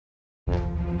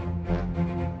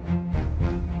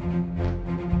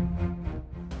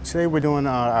Today we're doing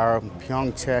our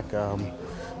Pyong Tech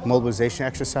mobilization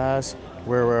exercise,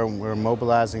 where we're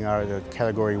mobilizing the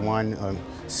Category 1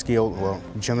 skilled, well,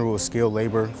 general skilled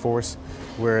labor force,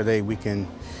 where we can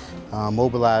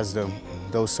mobilize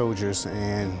those soldiers,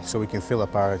 and so we can fill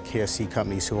up our KSC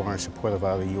companies who are in support of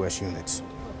other U.S. units.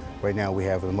 Right now we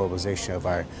have the mobilization of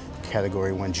our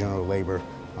Category 1 general labor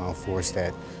force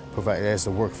that provides as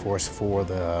the workforce for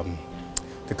the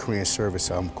Korean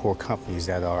Service Corp companies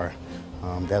that are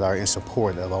in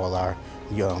support of all our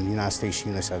United States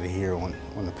units that are here on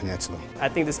the peninsula. I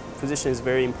think this position is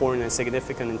very important and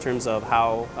significant in terms of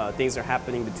how things are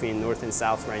happening between North and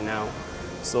South right now.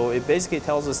 So it basically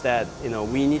tells us that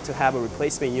we need to have a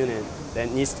replacement unit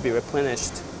that needs to be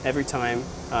replenished every time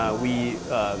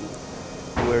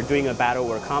we're doing a battle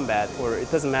or combat, or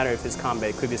it doesn't matter if it's combat,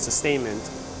 it could be sustainment.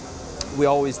 We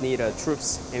always need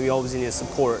troops, and we always need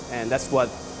support, and that's what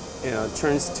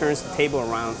turns the table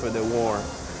around for the war.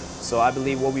 So I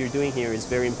believe what we're doing here is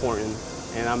very important,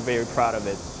 and I'm very proud of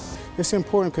it. It's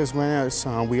important because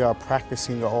we are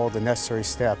practicing all the necessary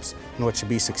steps in order to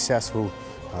be successful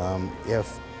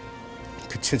if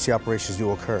contingency operations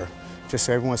do occur. Just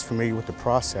so everyone's familiar with the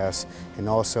process and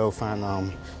also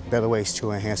find better ways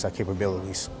to enhance our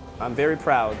capabilities. I'm very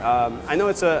proud. I know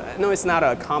it's not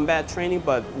a combat training,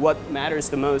 but what matters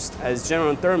the most, as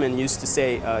General Thurman used to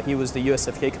say, he was the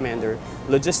USFK commander,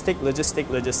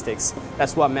 logistics.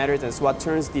 That's what matters, that's what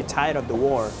turns the tide of the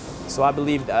war. So I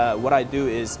believe what I do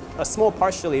is a small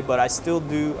partially, but I still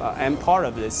am part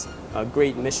of this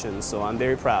great mission, so I'm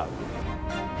very proud.